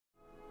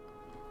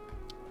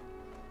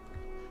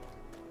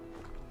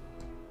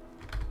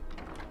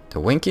The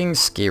winking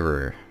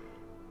skewer.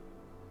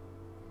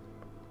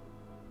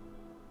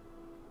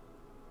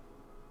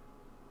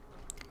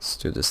 Let's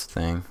do this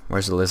thing.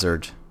 Where's the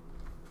lizard?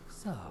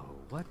 So,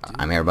 what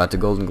I'm here about the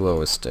Golden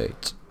Glow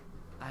estate.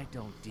 I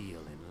don't deal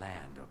in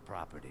land or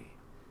property.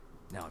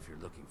 Now, if you're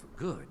looking for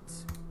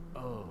goods...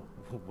 Oh,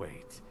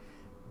 wait.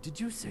 Did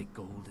you say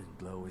Golden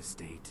Glow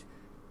estate?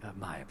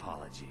 My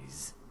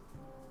apologies.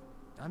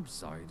 I'm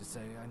sorry to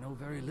say I know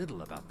very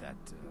little about that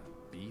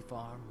bee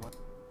farm. What?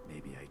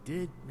 Maybe I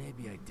did,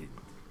 maybe I didn't.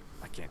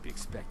 I can't be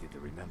expected to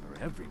remember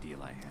every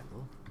deal I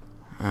handle.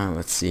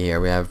 Let's see here.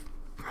 We have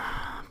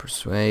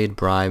persuade,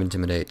 bribe,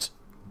 intimidate.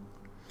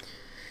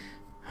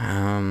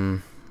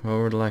 What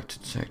would I like to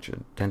check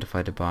to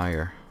identify the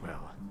buyer?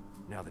 Well,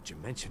 now that you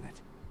mention it,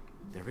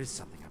 there is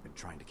something I've been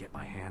trying to get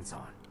my hands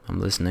on.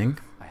 I'm listening.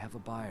 I have a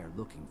buyer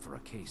looking for a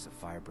case of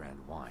firebrand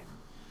wine.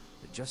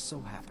 It just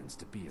so happens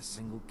to be a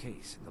single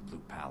case in the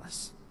Blue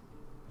Palace.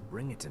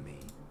 Bring it to me,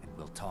 and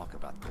we'll talk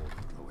about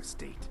Golden Glow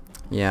estate.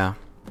 Yeah.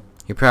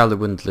 He probably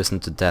wouldn't listen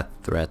to death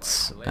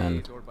threats,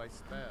 and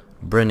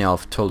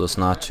Brynjolf told us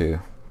not to.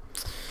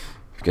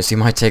 Because he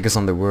might take us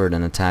on the word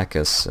and attack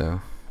us,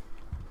 so...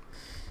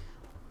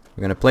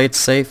 We're gonna play it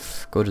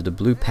safe, go to the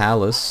Blue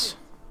Palace,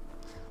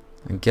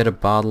 and get a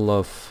bottle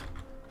of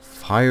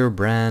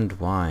firebrand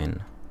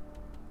wine.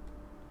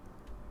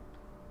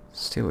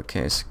 Still a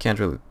case. Can't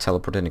really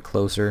teleport any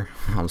closer.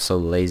 I'm so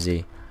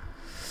lazy.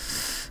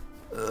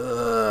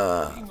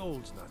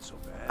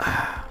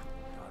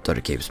 Thought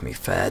it keeps me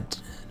fed.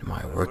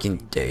 My working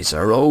days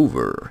are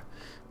over.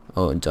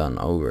 Oh, done.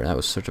 Over. That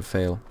was such a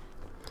fail.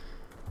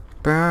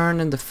 Burn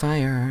in the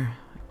fire.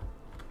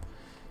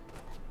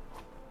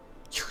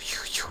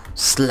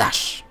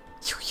 Slash.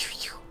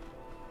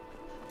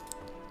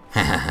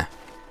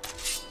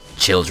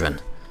 Children.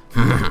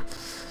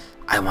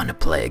 I want to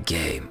play a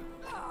game.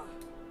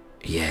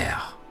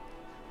 Yeah.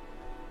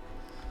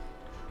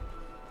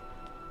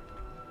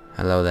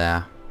 Hello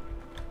there.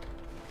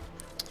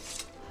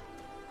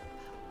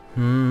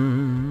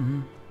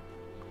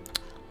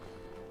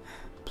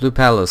 Blue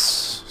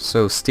Palace.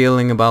 So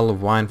stealing a bottle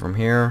of wine from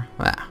here.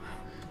 Ah,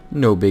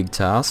 no big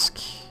task.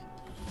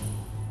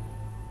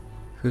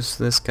 Who's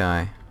this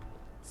guy?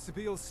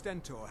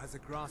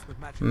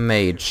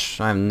 Mage.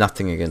 I have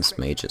nothing against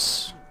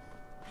mages.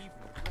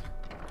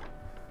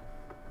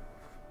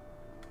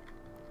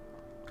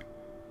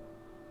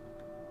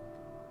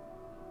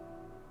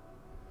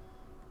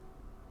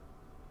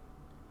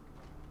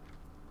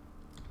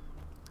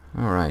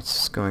 Alright,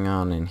 what's going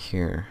on in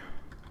here?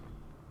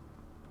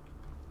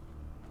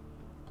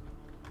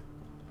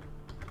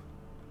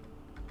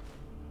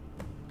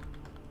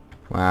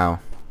 Wow.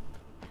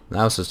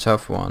 That was a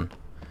tough one.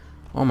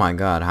 Oh my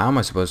god, how am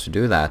I supposed to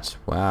do that?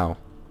 Wow.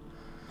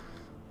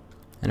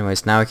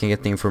 Anyways, now I can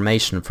get the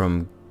information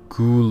from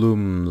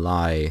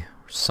Gulumlai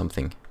or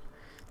something.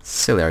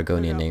 Silly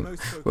Argonian name.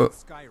 Whoa.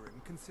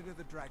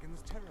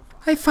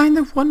 I find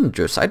them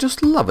wondrous. I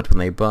just love it when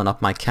they burn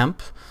up my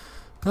camp.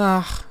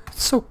 Ah,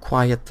 it's so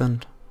quiet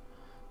then.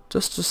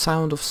 Just the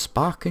sound of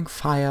sparking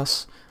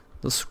fires,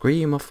 the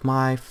scream of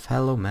my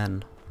fellow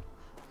men.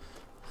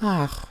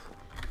 Ah,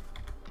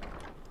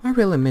 I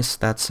really miss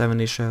that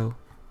 70s show.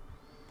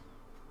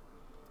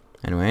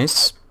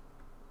 Anyways,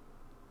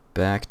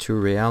 back to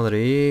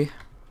reality.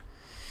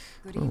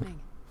 Good evening.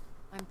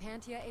 I'm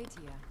Pantia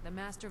Atia, the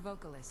master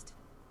vocalist.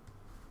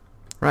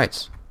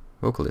 Right,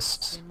 vocalist.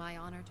 It's been my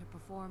honor to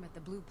perform at the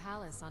Blue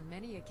Palace on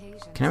many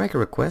occasions. Can I make a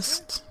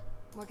request?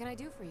 What can I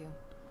do for you?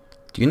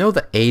 Do you know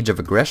the age of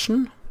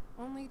aggression?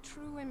 Only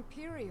true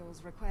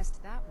Imperials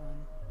request that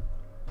one.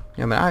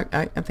 Yeah, but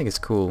I think it's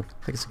cool.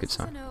 I think it's a good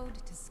song. It's an ode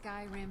to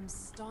Skyrim's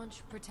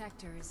staunch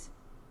protectors,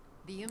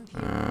 the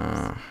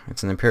Imperials.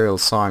 It's an Imperial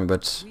song,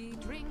 but... We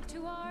drink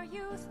to our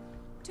youth,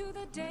 to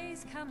the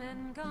days come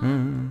and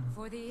gone,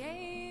 for the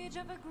age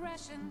of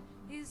aggression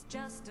is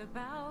just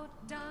about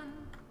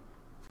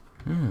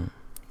done.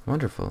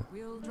 Wonderful.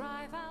 We'll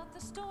drive out the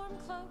storm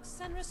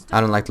cloaks and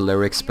I don't like the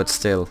lyrics, but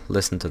still,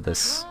 listen to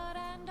this.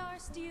 and our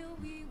steel,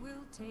 we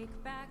will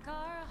take back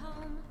our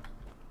home.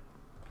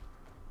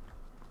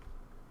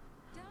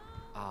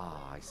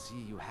 Ah, I see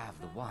you have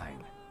the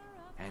wine.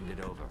 Hand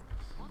it over,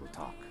 and we'll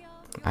talk.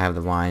 I have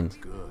the wine.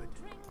 Good.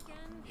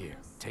 Here,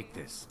 take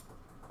this.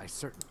 I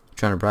certainly...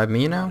 Trying to bribe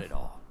me now? Not at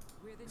all.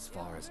 As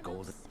far as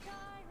gold,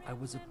 I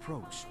was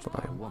approached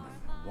by a woman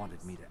who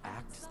wanted me to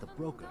act as the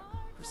broker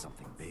for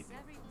something big.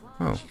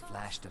 Oh. She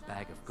flashed a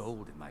bag of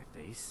gold in my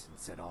face and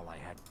said all I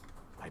had.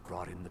 I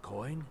brought in the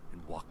coin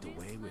and walked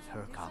away with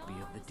her copy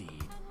of the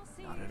deed.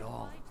 Not at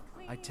all.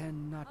 I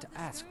tend not to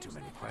ask too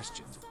many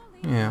questions.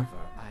 Yeah.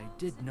 However, I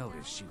did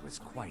notice she was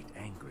quite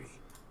angry,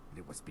 and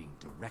it was being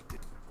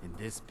directed. In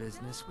this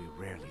business, we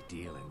rarely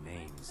deal in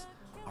names.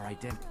 Our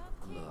identity.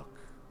 Look,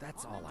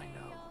 that's all I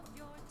know.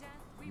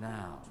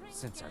 Now,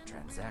 since our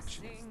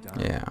transaction is done,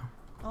 Yeah.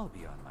 I'll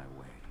be on my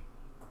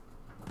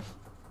way.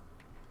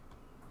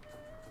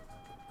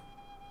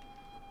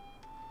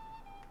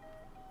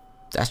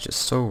 That's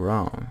just so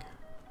wrong.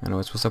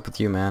 Anyways, what's up with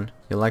you, man?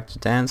 You like to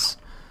dance?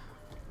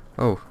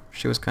 Oh,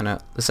 she was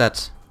kinda...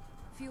 Lisette.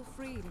 Feel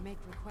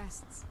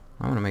guests.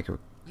 I want to make her...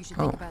 You should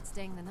Oh. think about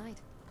staying the night.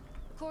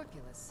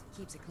 Corpulus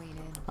keeps a clean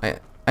inn.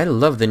 I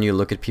love the new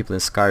look at people in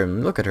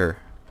Skyrim. Look at her.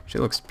 She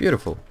looks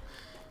beautiful.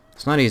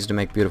 It's not easy to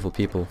make beautiful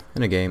people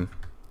in a game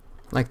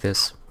like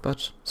this,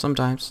 but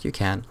sometimes you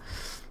can.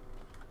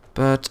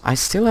 But I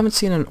still haven't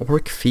seen an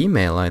orc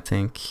female, I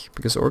think,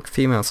 because orc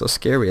females are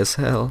scary as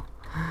hell.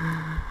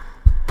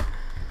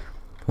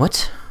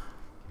 What?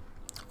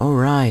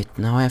 Alright,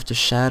 now I have to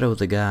shadow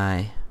the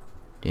guy.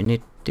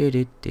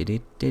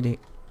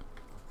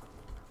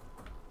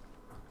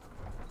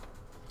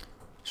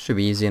 Should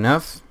be easy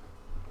enough.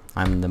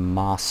 I'm the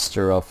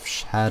master of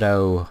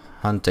shadow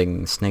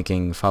hunting,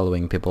 sneaking,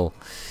 following people.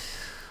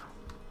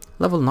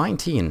 Level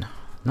 19.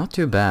 Not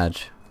too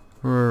bad.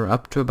 We're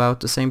up to about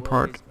the same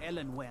part.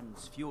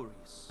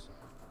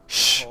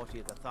 Shh!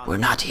 We're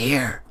not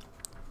here!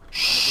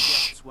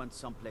 Shh! Went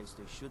someplace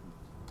they shouldn't.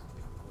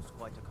 It was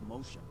quite a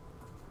commotion.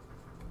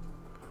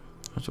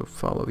 I shall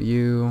follow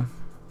you.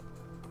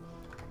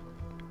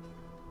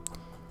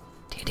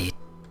 Did it,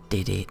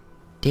 did it,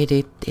 did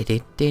it, did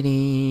it, did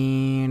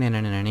it. Bana,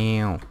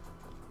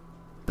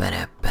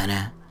 bana,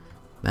 bana,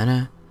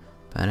 bana,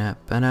 bana,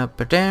 bana, bana,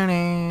 bana,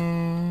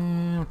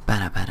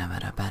 bana, bana,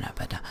 bana,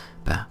 bana,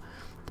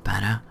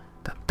 bana,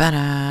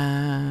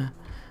 bana,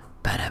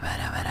 bada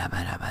bada bada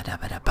bada bada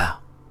bada ba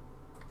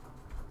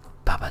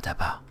ba ba da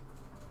ba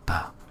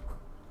ba.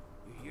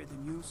 You hear the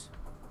news?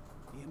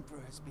 The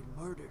Emperor has been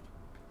murdered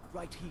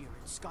right here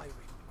in Skyrim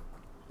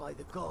by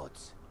the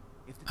gods.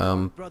 If the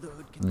Dark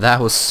Brotherhood can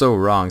That was so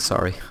wrong,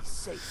 sorry. be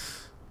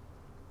safe.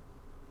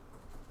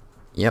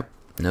 Yep,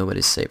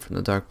 nobody's safe from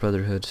the Dark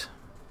Brotherhood.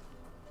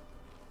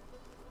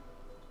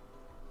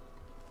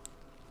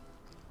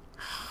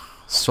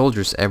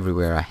 Soldiers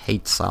everywhere, I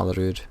hate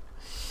Solitude.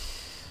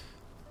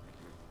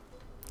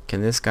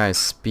 Can this guy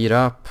speed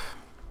up?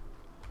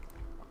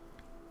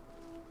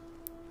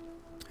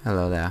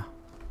 Hello there.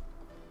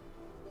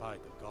 By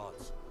the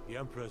gods, the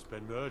Emperor's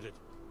been murdered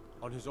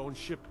on his own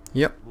ship.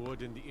 Yep.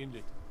 Moored in the inlet.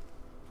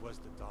 It was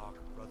the Dark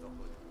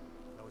Brotherhood.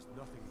 There was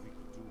nothing we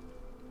could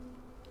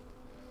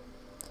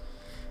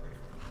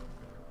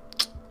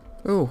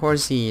do. Ooh,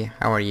 horsey,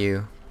 how are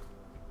you?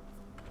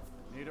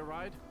 Need a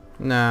ride?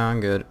 No, I'm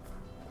good.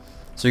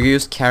 So you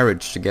use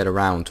carriage to get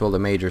around to all the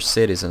major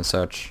cities and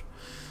such.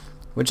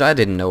 Which I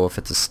didn't know of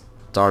at the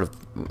start of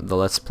the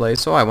Let's Play,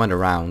 so I went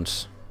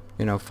around.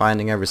 You know,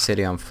 finding every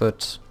city on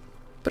foot.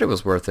 But it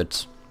was worth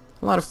it.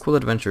 A lot of cool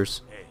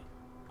adventures. Hey,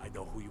 I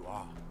know who you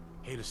are.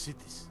 Hail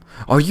cities.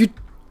 Are you...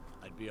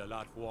 I'd be a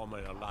lot warmer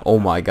and a lot Oh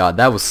my god,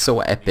 that was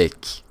so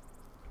epic.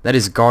 That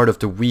is Guard of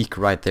the Week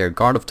right there.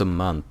 Guard of the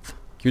Month.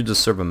 You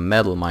deserve a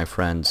medal, my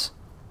friends.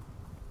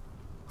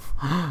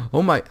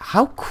 Oh my...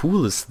 How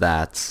cool is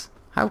that?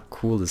 How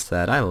cool is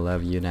that? I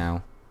love you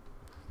now.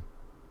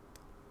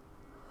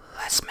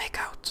 Let's make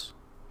out.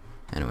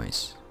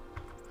 Anyways.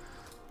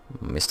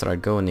 Mr.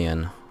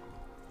 Argonian.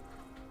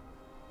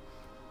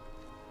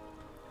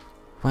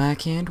 Why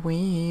can't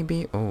we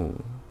be... Oh.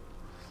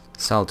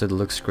 Salted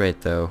looks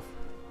great though.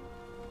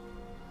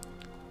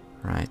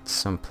 Right,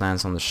 some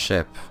plans on the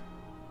ship.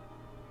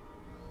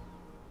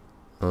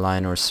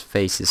 Alianor's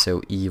face is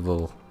so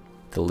evil.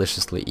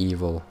 Deliciously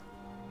evil.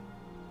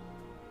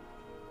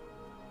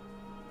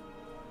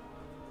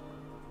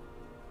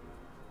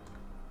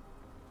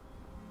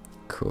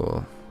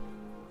 Cool.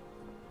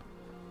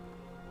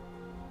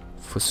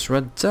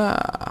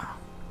 Fusrada.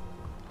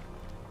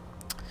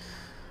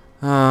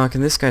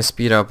 Can this guy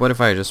speed up? What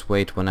if I just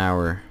wait 1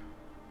 hour?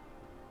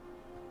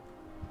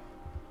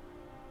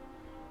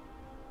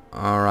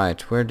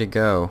 Alright, where'd he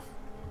go?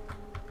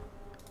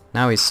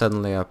 Now he's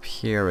suddenly up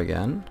here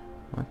again.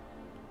 What?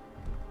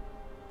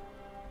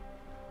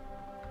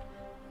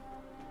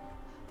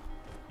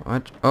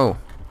 What? Oh.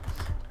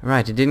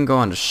 Right, he didn't go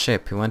on the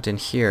ship. He went in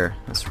here.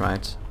 That's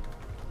right.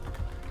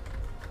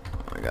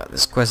 Oh my god,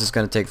 this quest is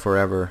gonna take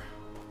forever.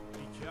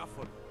 Be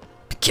careful.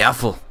 Be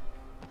careful!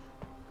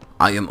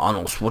 I am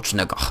Arnold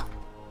Schwarzenegger.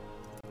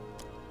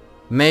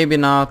 Maybe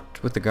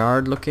not with the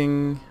guard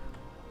looking...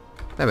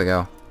 There we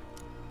go.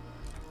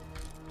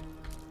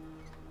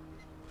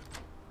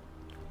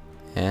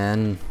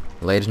 And,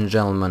 ladies and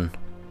gentlemen,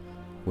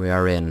 we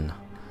are in.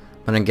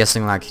 But I'm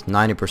guessing like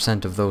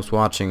 90% of those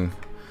watching...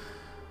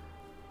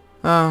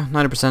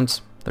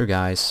 90% they're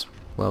guys.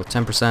 Well,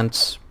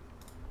 10%...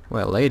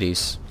 Well,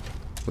 ladies.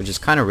 Which is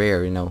kind of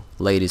rare, you know,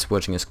 ladies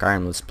watching a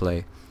Skyrim Let's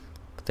Play.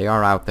 But they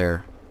are out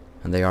there,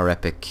 and they are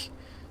epic.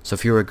 So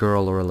if you're a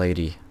girl or a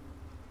lady,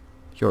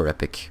 you're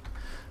epic.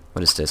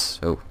 What is this?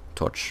 Oh,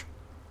 torch.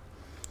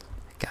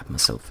 I got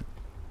myself...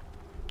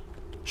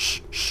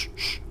 Shh, shh,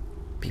 shh.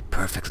 Be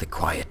perfectly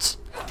quiet.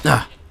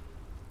 Ah!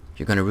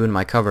 You're gonna ruin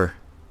my cover.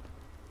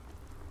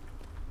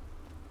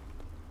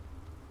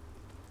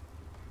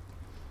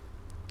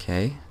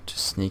 Okay,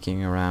 just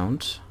sneaking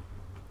around.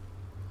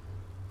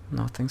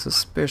 Nothing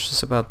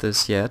suspicious about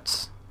this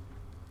yet.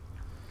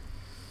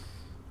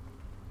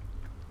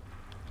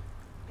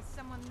 Is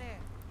someone there?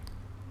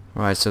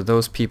 Right, so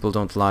those people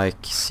don't like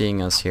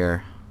seeing us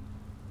here.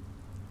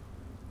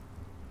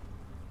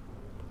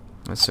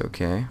 That's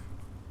okay.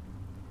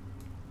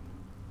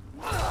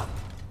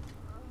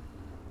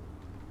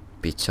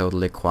 Be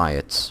totally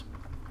quiet.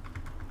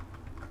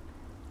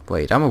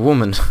 Wait, I'm a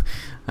woman.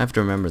 I have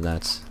to remember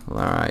that.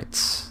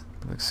 Alright.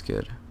 Looks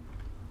good.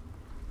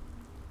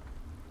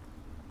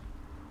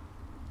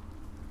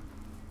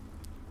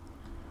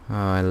 Oh,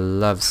 I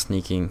love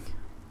sneaking.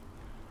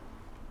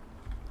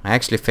 I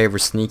actually favor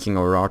sneaking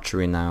over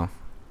archery now.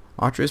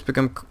 Archery has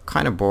become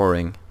kind of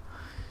boring.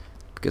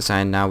 Because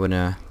I now want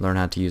to learn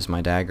how to use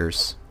my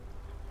daggers.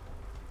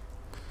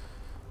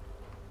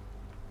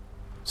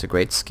 It's a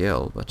great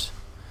skill, but...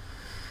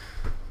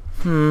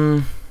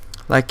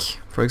 like,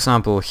 for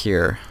example,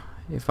 here.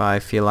 If I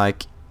feel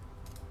like...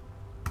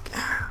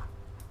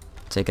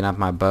 taking out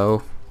my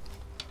bow...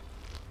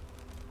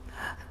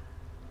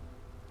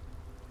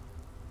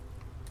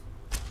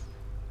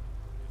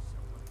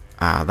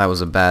 Ah, that was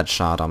a bad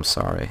shot, I'm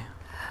sorry.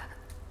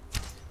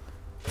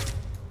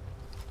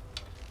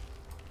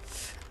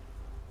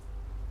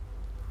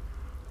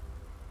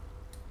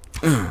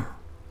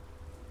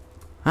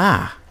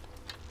 Ah!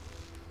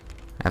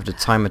 I have to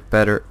time it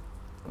better,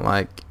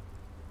 like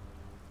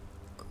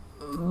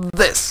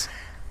this.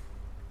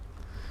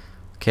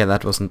 Okay,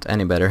 that wasn't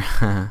any better.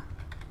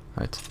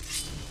 Right.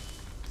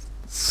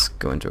 Let's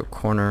go into a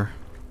corner.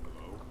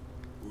 Hello?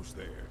 Who's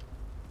there?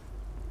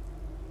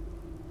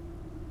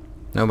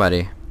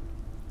 Nobody.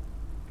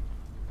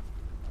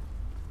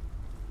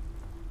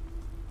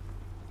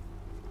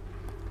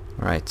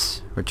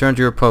 Right. Return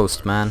to your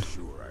post, man.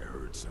 Sure, I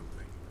heard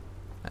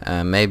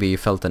something. Maybe you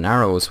felt an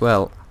arrow as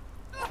well.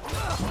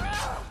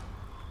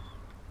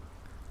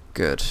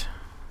 Good.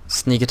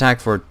 Sneak attack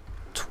for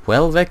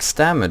 12x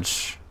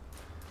damage.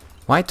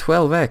 Why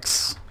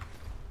 12x?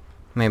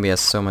 Maybe he has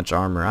so much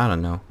armor, I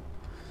don't know.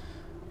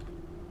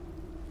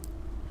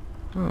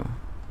 Oh,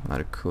 a lot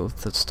of cool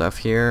stuff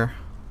here.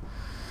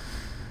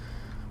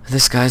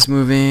 This guy's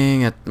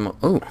moving at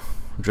oh,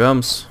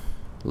 drums,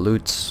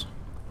 loots.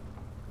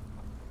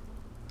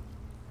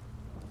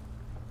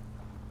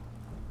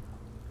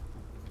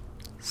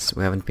 So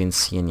we haven't been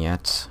seen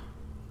yet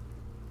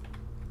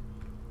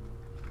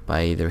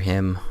by either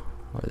him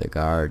or the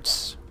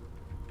guards.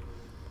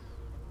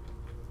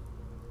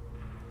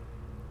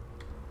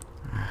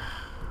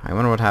 I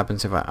wonder what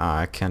happens if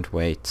I can't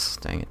wait.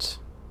 Dang it.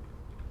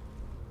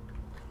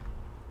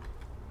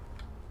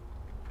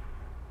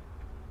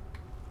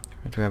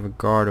 Right, we have a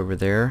guard over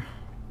there.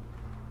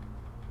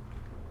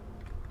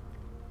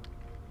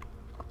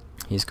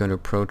 He's going to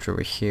approach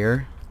over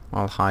here.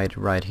 I'll hide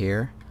right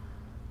here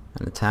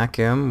and attack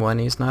him when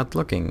he's not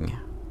looking.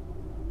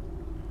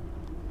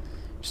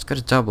 Just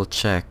gotta double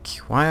check.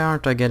 Why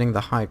aren't I getting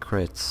the high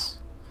crits?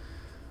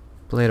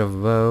 Blade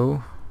of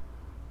Woe,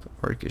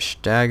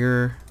 Orcish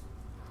Dagger,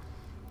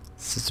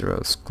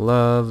 Cicero's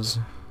Gloves.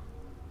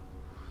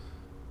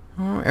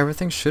 Oh,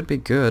 everything should be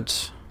good.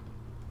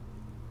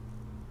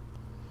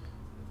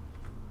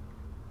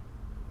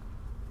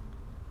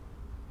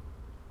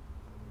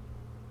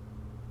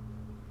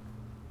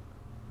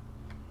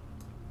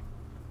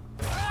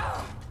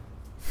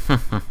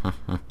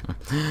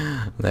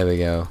 There we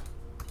go.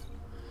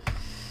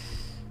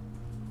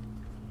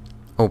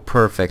 Oh,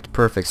 perfect,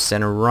 perfect.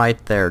 Center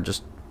right there,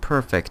 just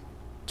perfect.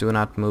 Do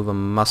not move a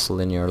muscle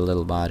in your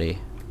little body.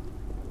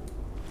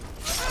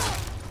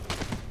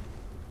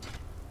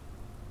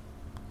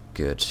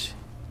 Good.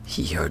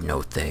 He heard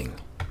no thing.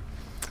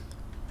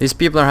 These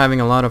people are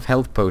having a lot of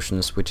health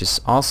potions, which is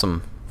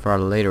awesome for our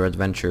later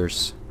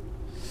adventures.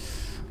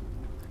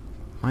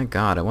 My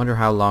god, I wonder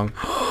how long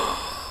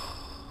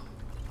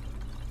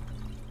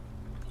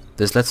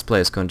this Let's Play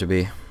is going to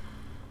be.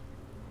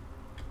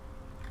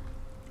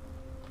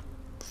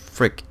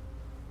 Frick.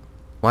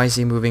 Why is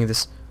he moving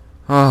this?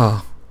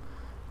 Oh.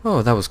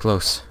 Oh, that was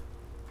close.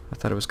 I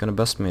thought it was gonna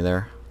bust me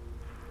there.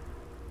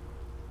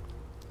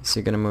 Is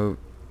he gonna move?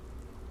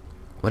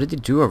 What did he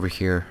do over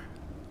here?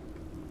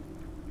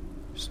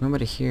 There's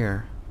nobody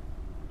here.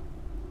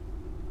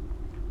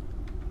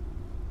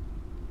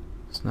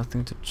 There's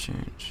nothing to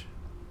change.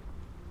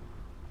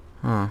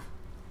 Huh.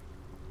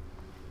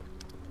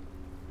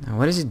 Now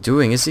what is he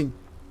doing? Is he...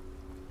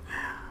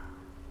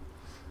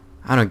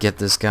 I don't get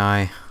this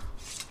guy.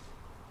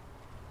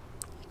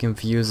 He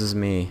confuses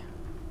me.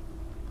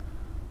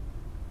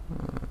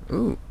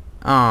 Ooh.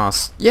 Ah,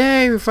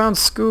 yay, we found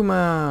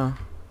skooma!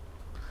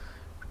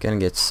 We're gonna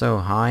get so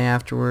high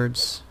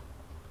afterwards.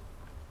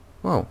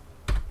 Whoa.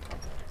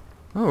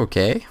 Oh,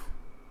 okay.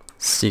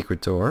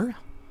 Secret door.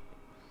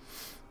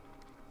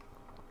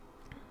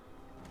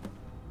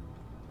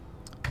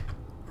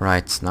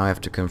 Right, now I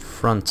have to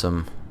confront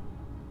him.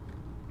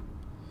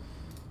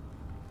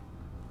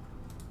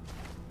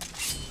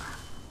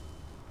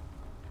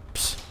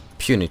 Psst,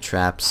 puny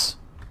traps.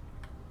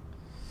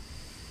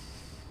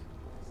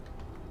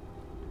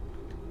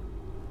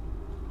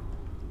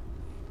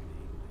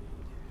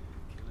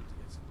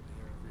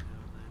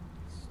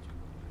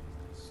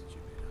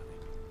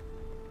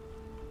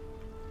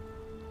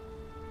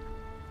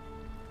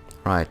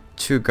 Right,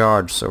 2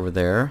 guards over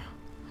there.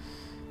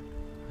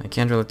 I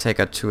can't really take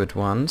out 2 at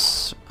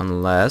once,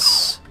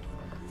 unless...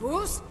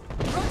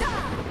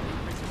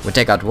 We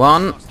take out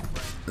one,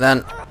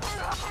 then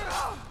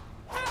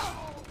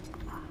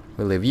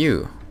we leave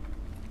you.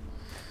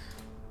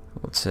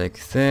 We'll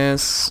take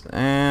this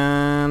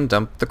and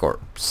dump the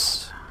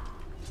corpse.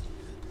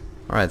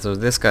 Alright, so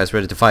this guy's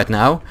ready to fight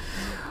now.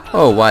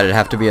 Oh, why did it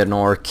have to be an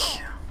orc?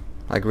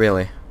 Like,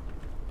 really?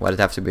 Why did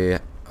it have to be...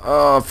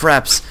 Oh,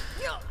 Fraps!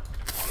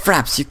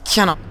 Fraps, you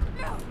cannot...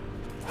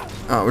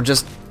 Oh, we're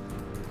just...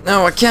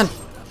 No, I can't...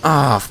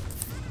 Ah,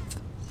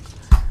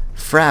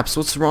 Fraps,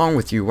 what's wrong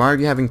with you? Why are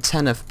you having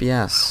 10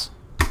 FPS?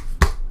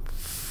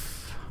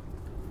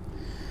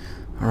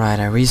 Alright,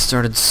 I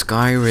restarted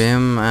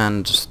Skyrim,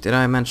 and did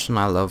I mention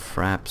I love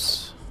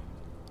Fraps?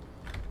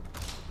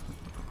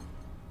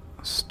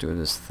 Let's do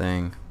this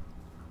thing.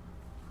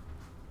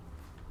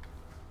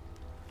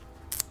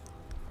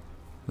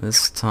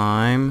 This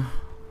time...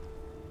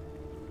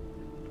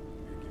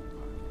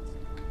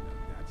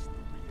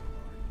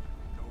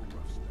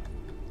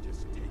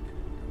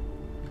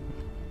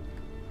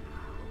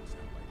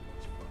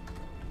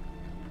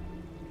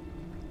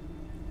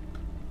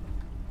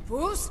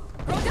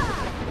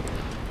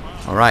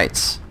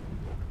 Alright.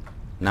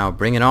 Now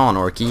bring it on,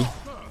 Orky.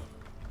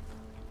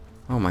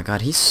 Oh my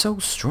god, he's so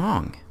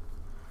strong.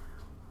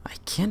 I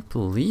can't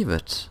believe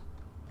it.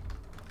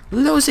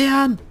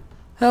 Lucian!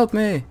 Help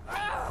me!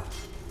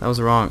 That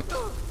was wrong.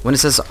 When it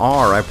says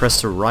R, I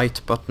press the right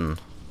button.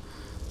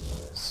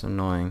 It's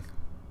annoying.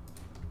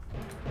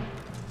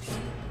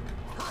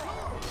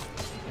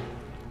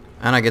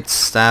 And I get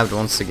stabbed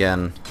once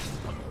again.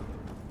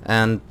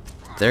 And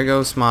there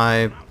goes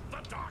my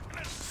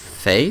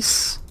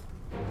face?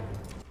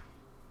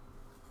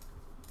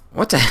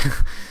 What the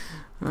hell?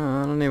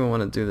 I don't even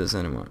want to do this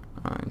anymore.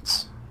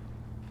 Alright.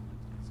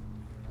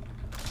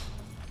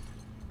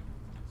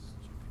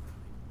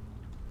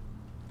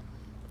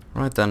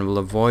 Right then, we'll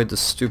avoid the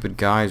stupid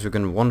guys who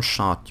can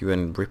one-shot you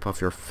and rip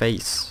off your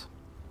face.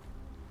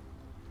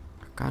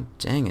 God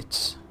dang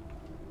it.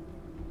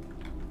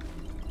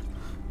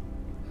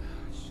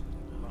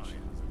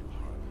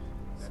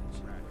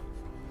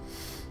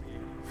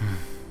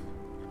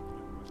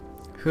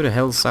 Who the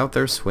hell's out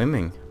there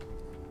swimming?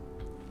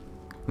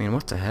 I mean,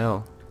 what the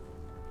hell?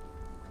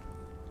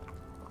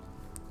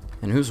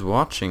 And who's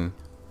watching?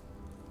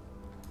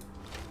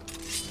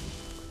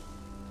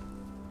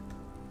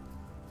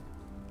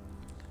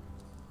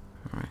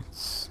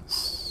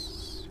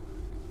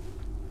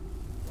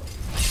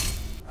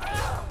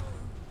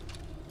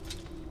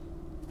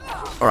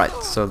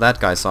 Alright, so that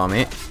guy saw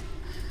me.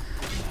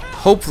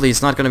 Hopefully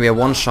it's not gonna be a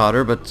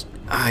one-shotter, but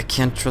I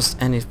can't trust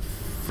any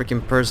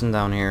freaking person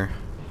down here.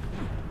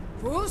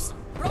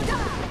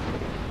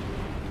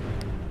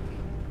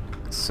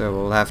 So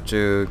we'll have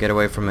to get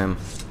away from him.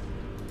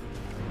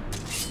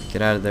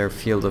 Get out of their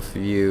field of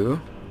view.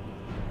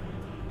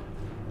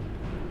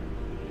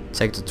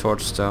 Take the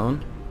torch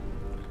stone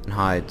and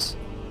hide.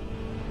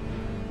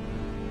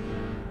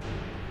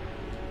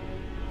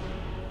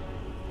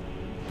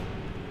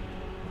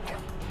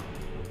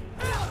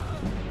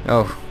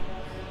 Oh,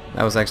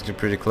 that was actually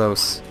pretty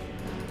close.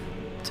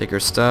 Take your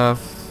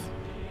stuff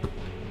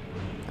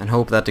and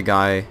hope that the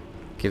guy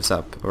gives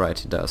up. Alright,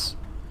 he does.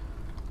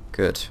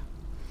 Good.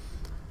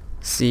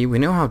 See, we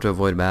know how to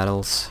avoid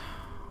battles.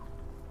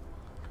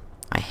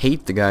 I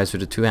hate the guys with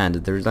the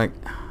two-handed. They're like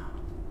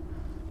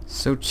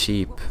so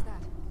cheap.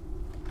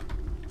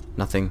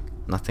 Nothing,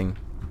 nothing.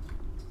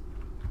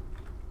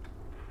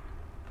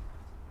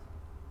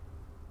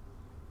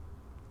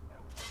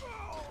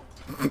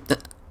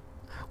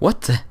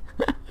 What the?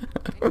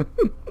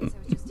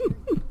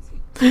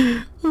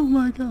 Oh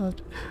my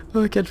god.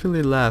 Oh, I can't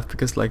really laugh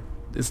because like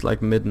it's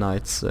like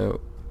midnight, so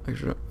I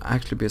should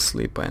actually be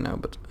asleep by now,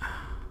 but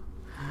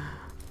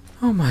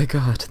oh my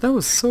god, that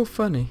was so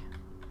funny.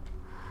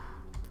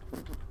 Oh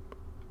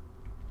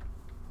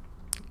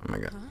my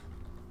god.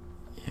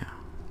 Yeah.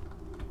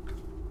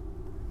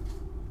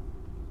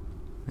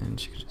 And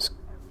she could just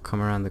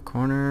come around the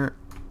corner.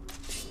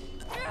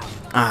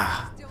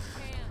 Ah.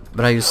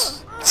 But I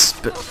use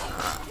spit.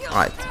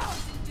 Right.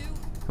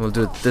 We'll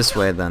do it this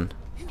way then.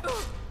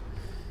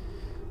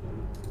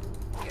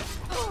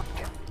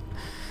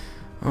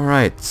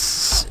 Alright.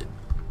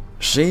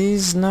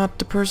 She's not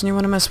the person you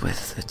want to mess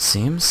with, it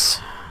seems.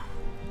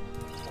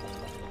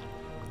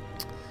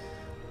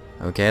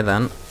 Okay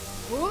then.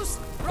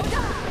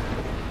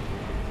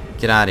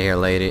 Get out of here,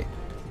 lady.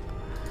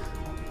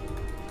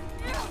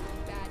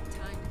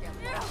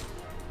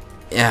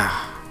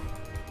 Yeah.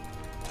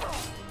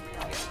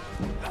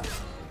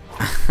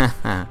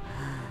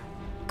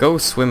 Go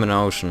swim in the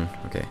ocean.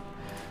 Okay.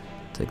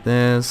 Take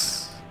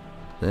this.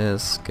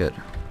 This. Good.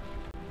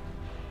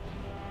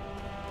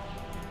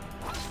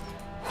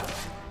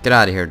 Get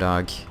out of here,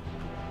 dog.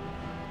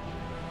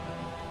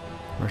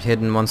 We're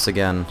hidden once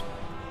again.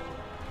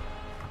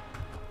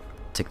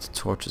 Take the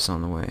torches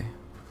on the way.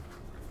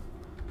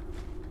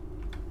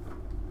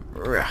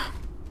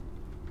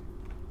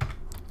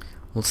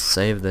 We'll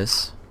save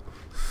this.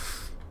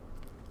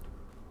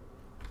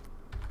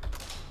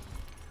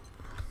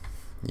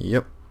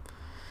 Yep.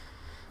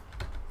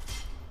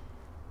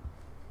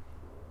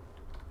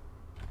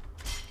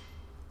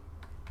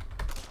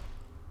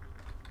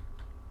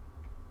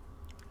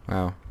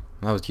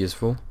 that was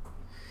useful.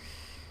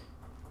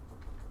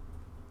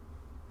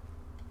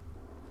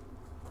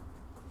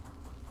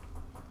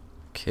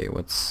 Okay,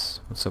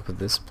 what's up with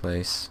this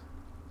place?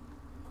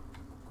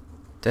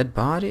 Dead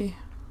body?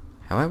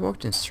 Have I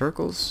walked in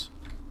circles?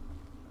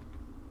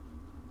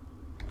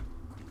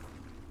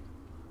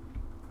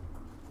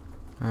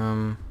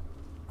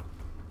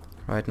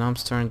 Right, now I'm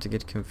starting to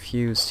get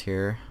confused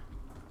here.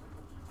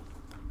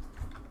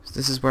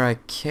 This is where I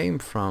came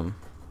from.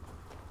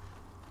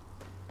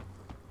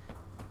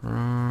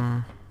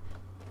 Oh,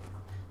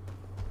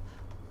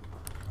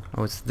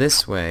 it's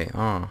this way.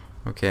 Oh,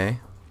 okay.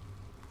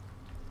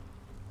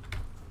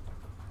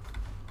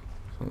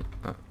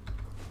 So,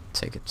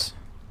 take it.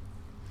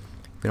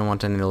 We don't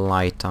want any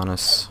light on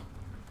us.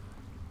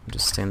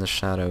 Just stay in the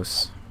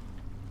shadows.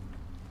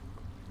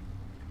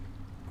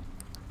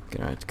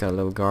 Alright, got a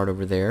little guard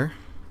over there.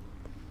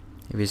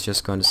 If he's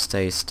just going to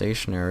stay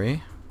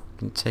stationary, we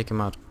can take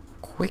him out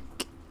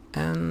quick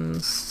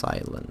and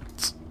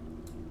silent.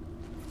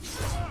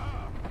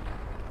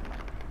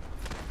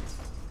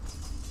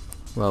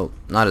 Well,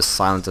 not as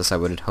silent as I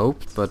would have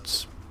hoped,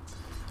 but...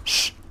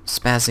 Shh!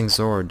 Spazzing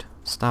Zord!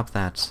 Stop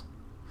that.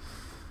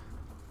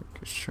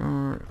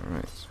 Sure,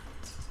 alright.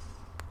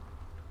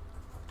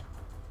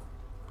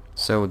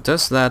 So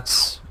does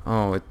that...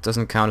 Oh, it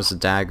doesn't count as a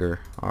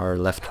dagger, our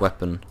left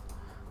weapon.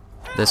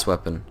 This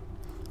weapon.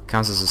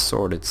 Counts as a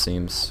sword, it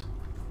seems.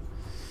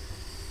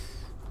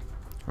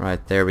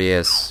 Right, there he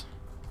is.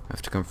 I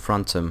have to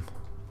confront him.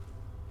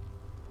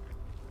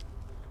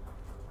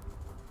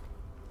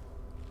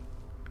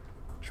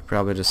 Should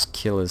probably just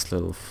kill his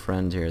little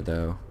friend here,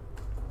 though.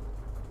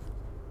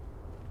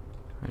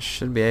 I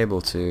should be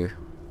able to.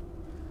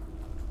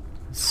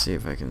 Let's see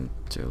if I can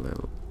do a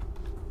little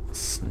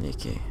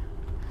sneaky.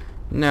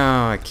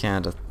 No, I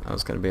can't. I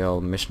was gonna be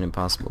all Mission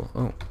Impossible.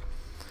 Oh.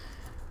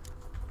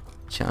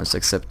 Challenge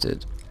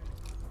accepted.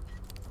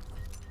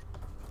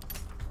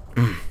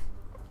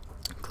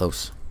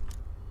 Close.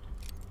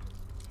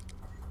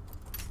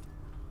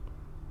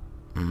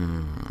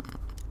 Come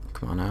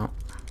on out.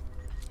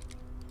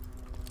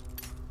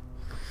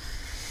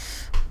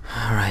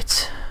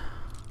 Alright.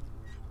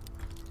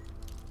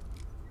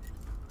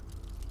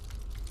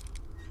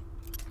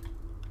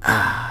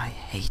 Ah, I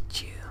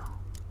hate you.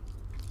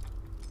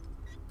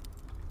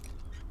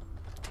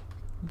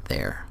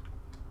 There.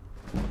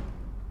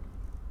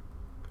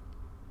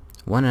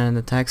 One-handed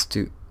attacks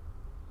to...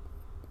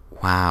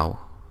 Wow.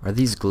 Are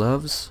these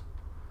gloves?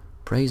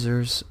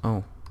 Braziers?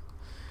 Oh.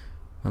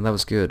 Well, that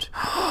was good.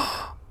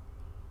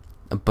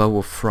 A bow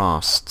of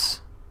frost.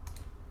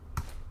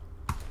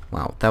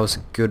 Wow, that was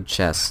a good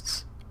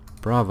chest.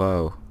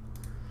 Bravo.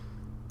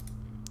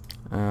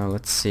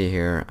 Let's see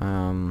here.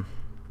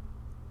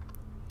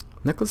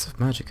 Necklace of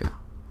Magicka.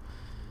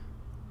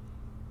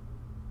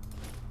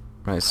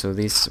 Right, so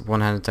these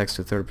one-handed attacks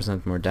do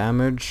 30% more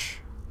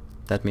damage.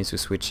 That means we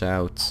switch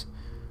out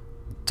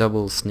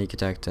double sneak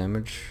attack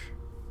damage.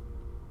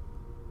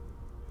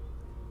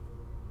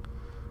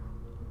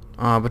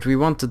 Ah, but we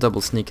want the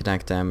double sneak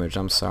attack damage,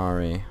 I'm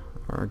sorry.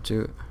 Or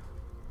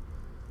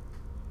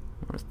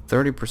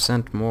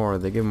 30% more,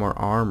 they give more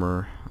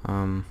armor.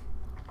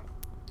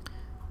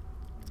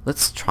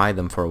 Let's try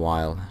them for a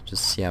while,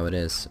 just see how it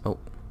is. Oh.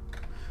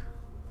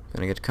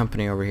 Gonna get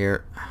company over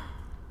here.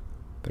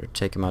 Better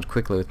take him out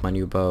quickly with my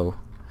new bow.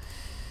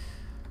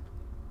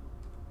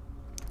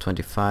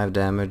 25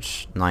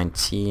 damage,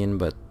 19,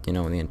 but you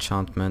know, the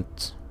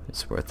enchantment,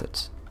 it's worth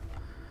it.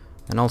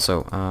 And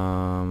also,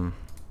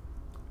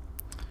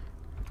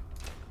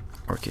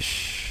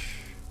 Orcish.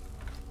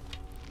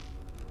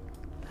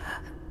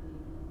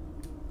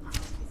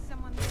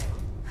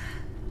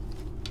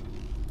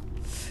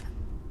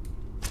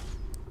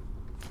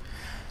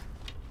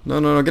 No,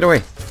 no, no, get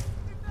away!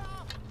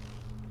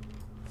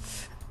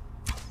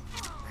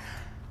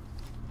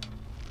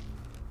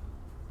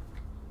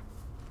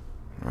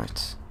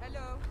 Right.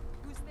 Hello,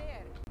 who's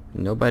there?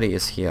 Nobody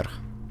is here.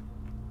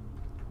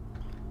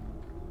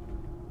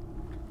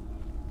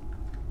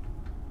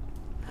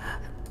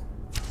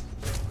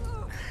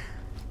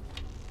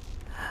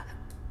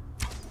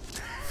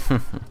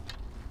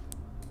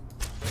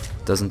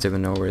 Doesn't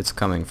even know where it's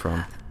coming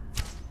from.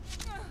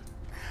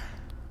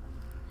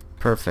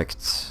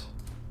 Perfect.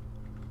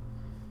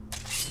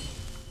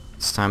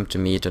 It's time to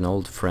meet an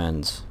old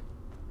friend.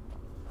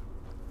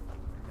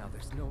 Now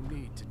there's no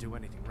need to do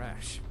anything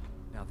rash.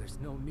 Now there's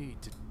no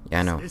need to... Yeah,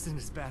 I know. This isn't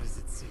as bad as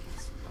it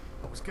seems.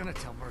 I was gonna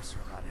tell Mercer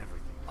about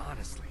everything,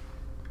 honestly.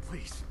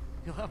 Please,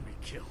 he'll have me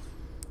killed.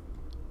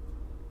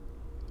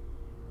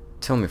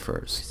 Tell me I see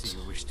first.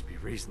 you wish to be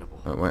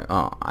reasonable. Oh, wait,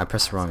 oh, I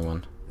pressed the wrong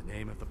one. The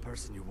name of the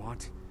person you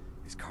want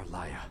is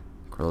Carlia.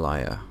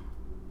 Carlia.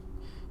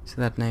 See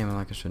that name?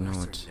 Like I should know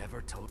Mercer it.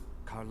 never told...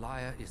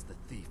 Carlia is the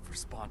thief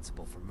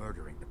responsible for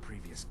murdering the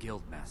previous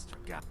guildmaster.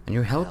 And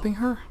you're helping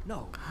her?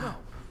 No, no.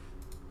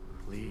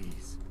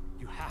 Please,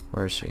 you have...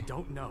 Where is she? I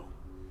don't know.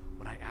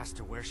 When I asked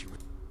her where she was...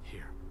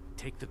 Here,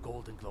 take the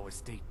Golden Glow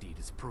estate deed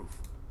as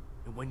proof.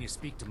 And when you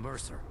speak to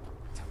Mercer,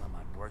 tell him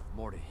I'm worth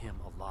more to him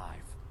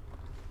alive.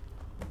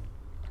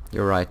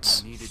 You're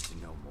right. Needed to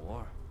know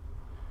more.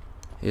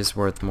 He's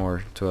worth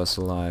more to us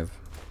alive.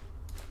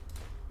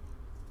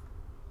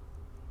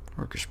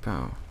 Orcish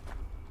bow.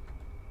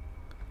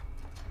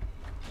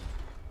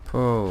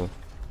 Pull.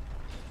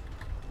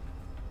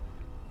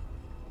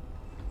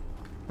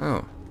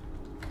 Oh.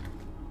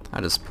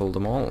 I just pulled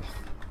them all.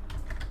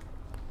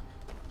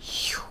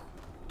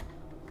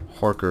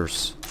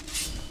 Horkers.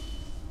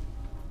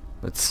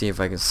 Let's see if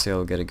I can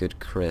still get a good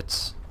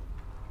crit.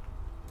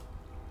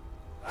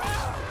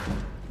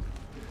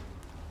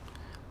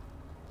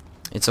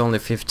 It's only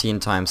 15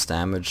 times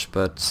damage,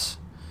 but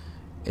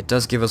it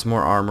does give us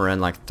more armor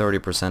and like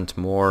 30%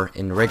 more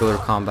in regular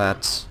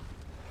combat.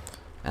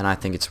 And I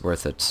think it's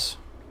worth it.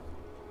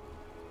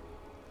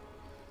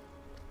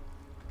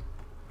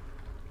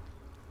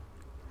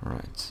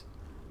 Alright.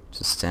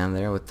 Just stand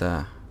there with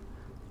the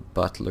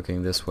butt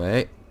looking this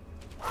way.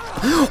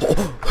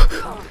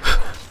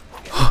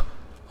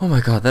 Oh my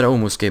god, that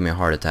almost gave me a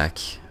heart attack.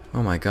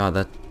 Oh my god,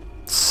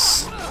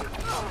 that's...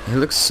 He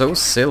looks so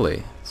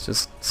silly. It's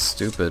just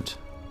stupid.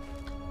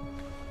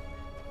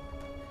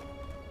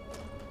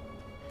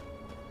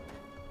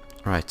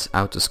 Right,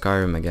 out to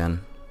Skyrim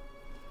again.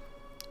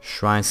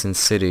 Shrines in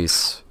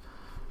cities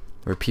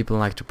where people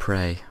like to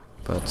pray,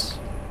 but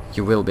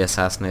you will be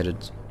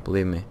assassinated,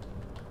 believe me.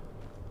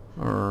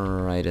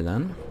 Alrighty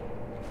then.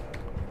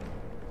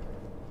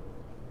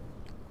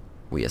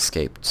 We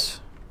escaped.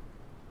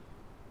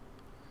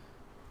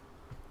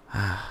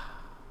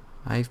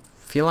 I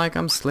feel like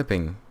I'm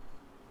slipping.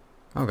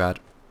 Oh god.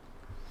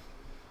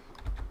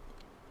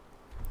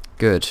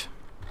 Good.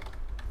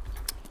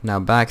 Now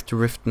back to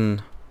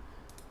Riften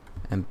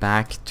and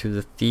back to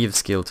the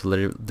Thieves Guild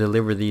to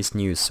deliver these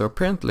news. So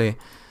apparently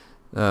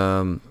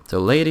the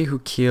lady who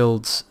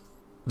killed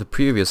the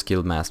previous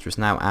guildmaster is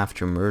now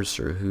after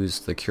Mercer, who's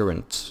the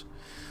current.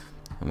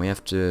 And we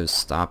have to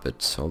stop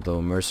it,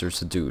 although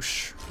Mercer's a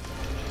douche.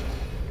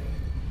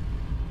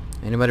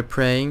 Anybody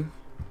praying?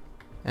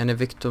 Any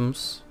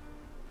victims?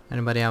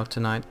 Anybody out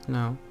tonight?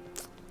 No.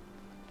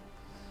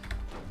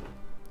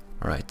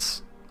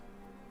 Alright.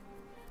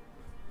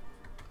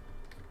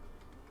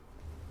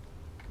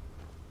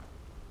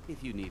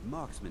 If you need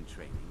marksman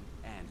training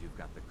and you've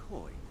got the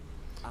coin,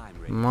 I'm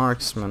ready.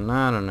 Marksman,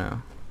 I don't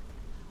know.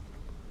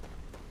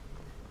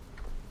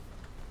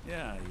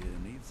 Yeah,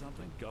 you need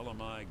something?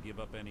 Gullumai give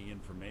up any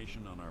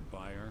information on our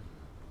buyer?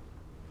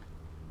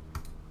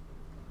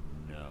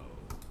 No.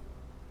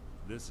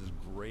 This is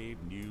grave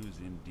news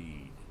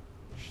indeed.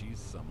 She's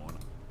someone.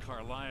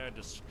 Carlia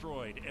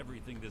destroyed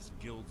everything this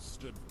guild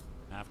stood for.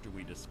 After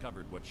we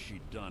discovered what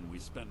she'd done, we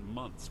spent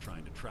months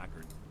trying to track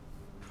her.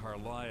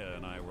 Carlia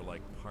and I were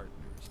like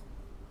partners.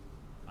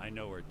 I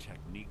know her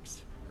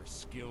techniques, her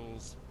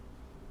skills.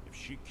 If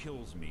she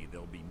kills me,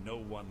 there'll be no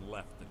one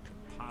left that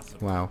could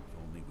possibly... Wow. If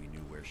only we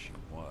knew where she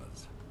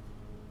was.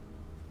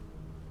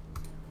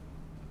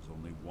 There's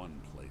only one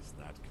place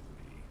that could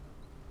be.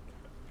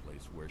 A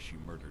place where she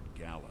murdered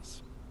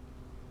Gallus.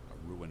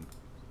 A ruin.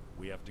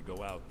 We have to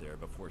go out there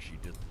before she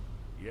did...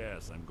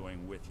 Yes, I'm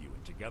going with you,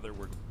 and together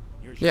we're...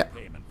 Here's your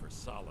payment for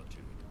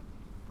solitude.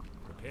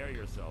 Prepare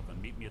yourself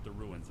and meet me at the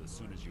ruins as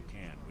soon as you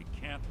can. We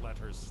can't let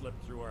her slip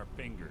through our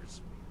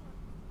fingers.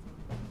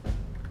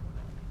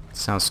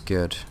 Sounds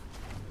good.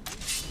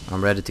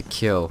 I'm ready to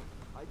kill.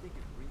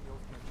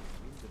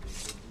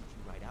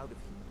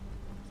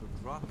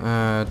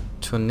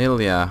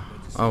 Tonilia.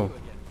 Oh.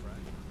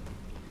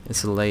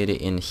 It's a lady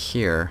in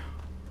here.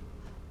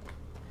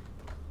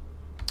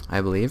 I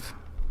believe.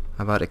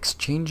 About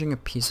exchanging a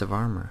piece of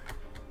armor.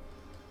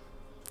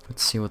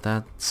 Let's see what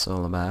that's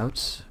all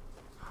about.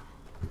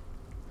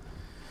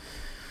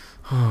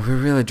 Oh, we're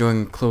really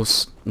drawing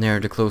near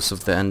the close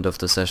of the end of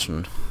the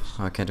session.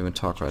 I can't even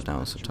talk right now,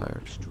 I'm so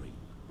tired.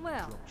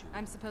 Well,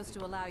 I'm supposed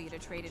to allow you to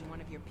trade in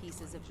one of your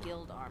pieces of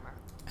guild armor.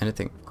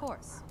 Anything. Of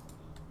course.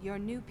 Your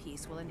new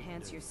piece will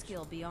enhance your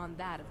skill beyond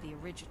that of the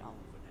original.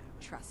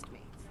 Trust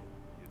me.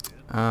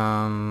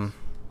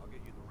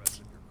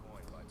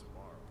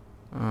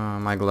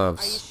 My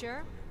gloves. Are you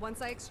sure?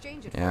 Once I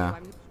exchange it for Yeah.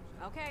 you,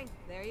 okay,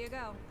 there you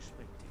go.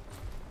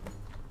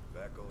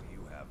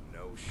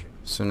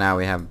 So now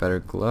we have better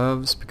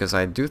gloves, because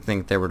I do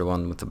think they were the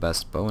one with the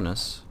best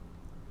bonus.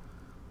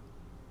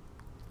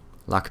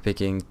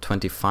 Lockpicking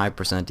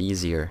 25%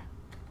 easier.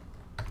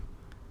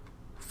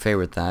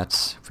 Favorite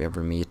that if we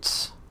ever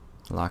meet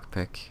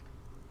lockpick.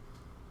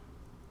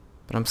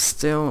 But I'm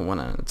still when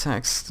I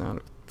attack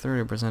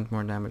 30%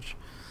 more damage.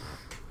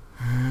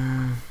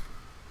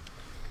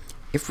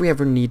 If we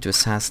ever need to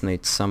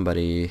assassinate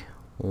somebody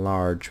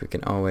large, we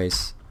can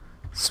always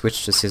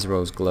switch to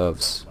Cicero's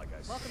gloves.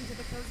 Welcome to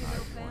the cozy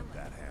little family.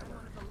 I'm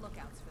one of the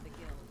lookouts for the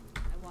guild.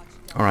 I watch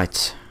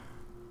Alright.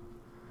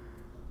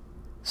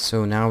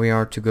 So now we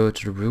are to go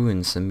to the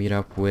ruins and meet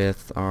up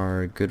with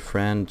our good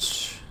friend,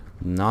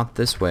 not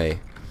this way.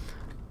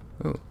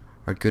 Oh,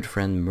 our good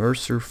friend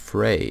Mercer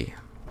Frey.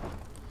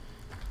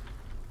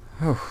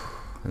 Oh,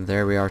 and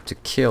there we are to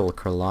kill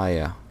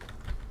Carlia.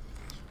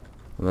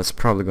 Well, that's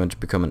probably going to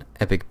become an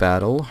epic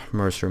battle.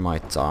 Mercer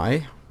might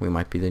die. We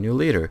might be the new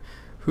leader.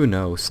 Who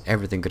knows?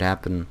 Everything could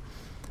happen.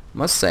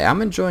 Must say,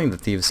 I'm enjoying the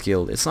Thieves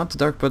Guild. It's not the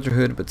Dark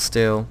Brotherhood, but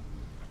still,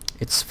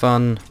 it's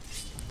fun.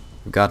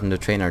 We've gotten to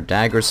train our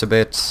daggers a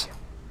bit.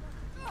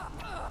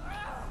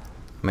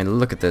 I mean,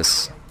 look at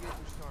this.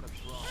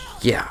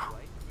 Yeah.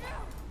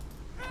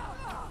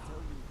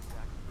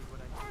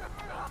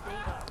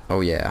 Oh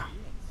yeah.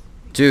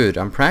 Dude,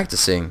 I'm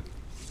practicing.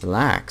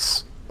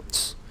 Relax.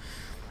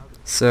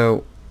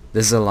 So,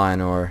 this is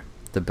Alianor,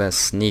 the best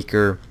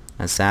sneaker,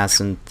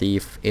 assassin,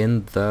 thief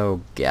in the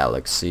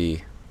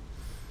galaxy.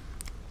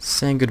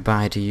 Saying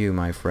goodbye to you,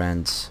 my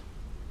friends.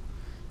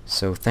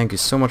 So, thank you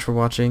so much for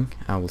watching.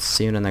 I will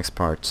see you in the next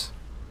part.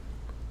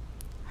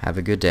 Have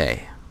a good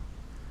day.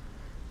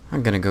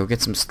 I'm gonna go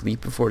get some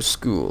sleep before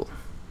school.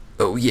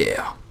 Oh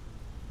yeah.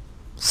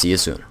 See you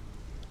soon.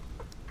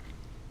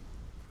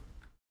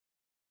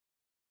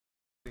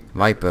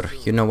 Viper,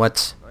 you know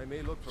what?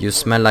 You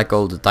smell like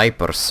old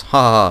diapers.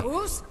 Ha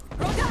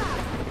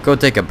ha. Go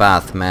take a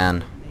bath,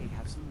 man.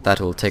 That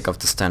will take off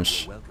the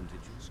stench.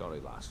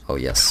 Oh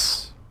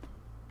yes.